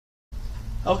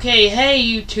Okay, hey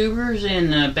YouTubers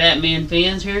and Batman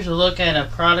fans, here's a look at a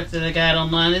product that I got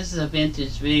online. This is a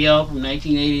vintage video from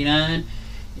 1989.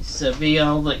 It's a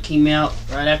video that came out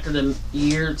right after the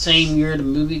same year the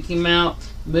movie came out.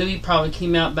 The movie probably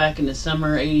came out back in the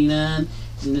summer '89,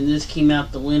 and then this came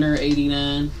out the winter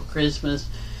 '89 for Christmas.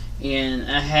 And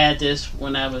I had this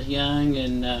when I was young,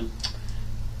 and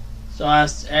so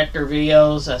after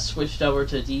videos I switched over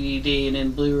to DVD and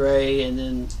then Blu-ray and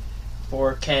then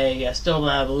 4K. I still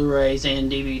have Blu-rays and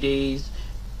DVDs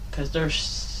because there's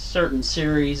certain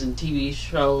series and TV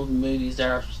shows and movies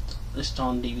that are just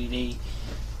on DVD.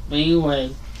 But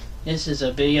anyway, this is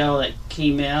a video that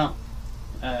came out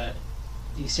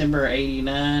December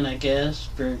 '89, I guess,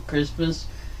 for Christmas.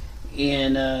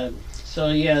 And so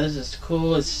yeah, this is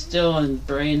cool. It's still in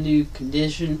brand new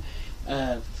condition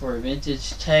for a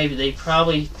vintage tape. They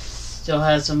probably still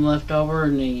had some left over,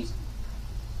 and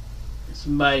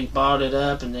somebody bought it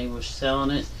up and they were selling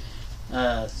it.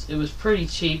 It was pretty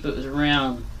cheap. It was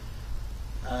around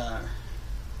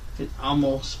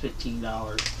almost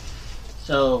 $15.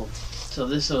 So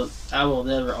I will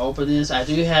never open this. I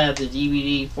do have the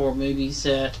DVD 4 movie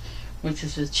set, which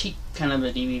is a cheap kind of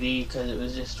a DVD because it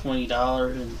was just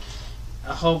 $20, and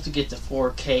I hope to get the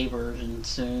 4K version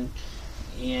soon.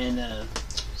 And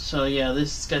so yeah,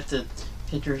 this has got the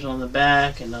pictures on the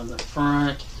back and on the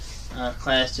front.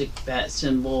 Classic bat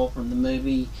symbol from the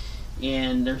movie,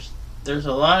 and there's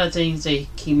a lot of things that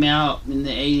came out in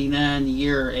the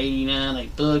year '89,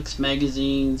 like books,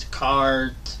 magazines,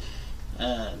 cards.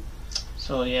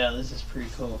 So yeah, this is pretty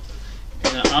cool.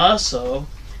 And I also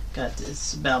got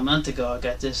this about a month ago. I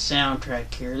got this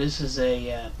soundtrack here. This is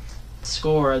a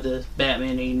score of the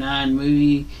Batman '89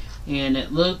 movie, and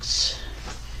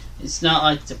it's not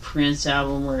like the Prince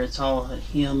album where it's all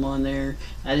him on there.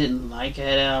 I didn't like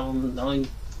that album. The only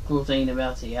cool thing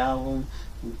about the album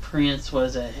from Prince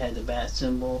was that it had the bat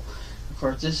symbol. Of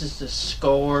course, this is the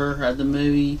score of the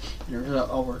movie, and there's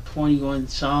over 21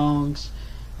 songs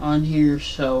on here.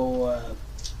 So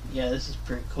yeah, this is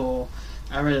pretty cool.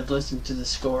 I rather listen to the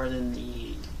score than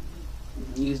the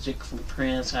music from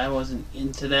Prince. I wasn't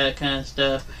into that kind of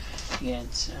stuff, and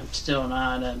I'm still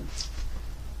not.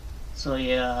 So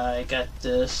yeah, I got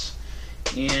this,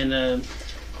 and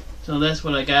so that's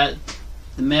what I got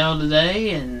the mail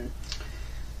today. And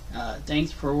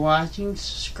thanks for watching.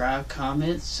 Subscribe,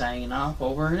 comment, signing off,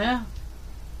 over and out.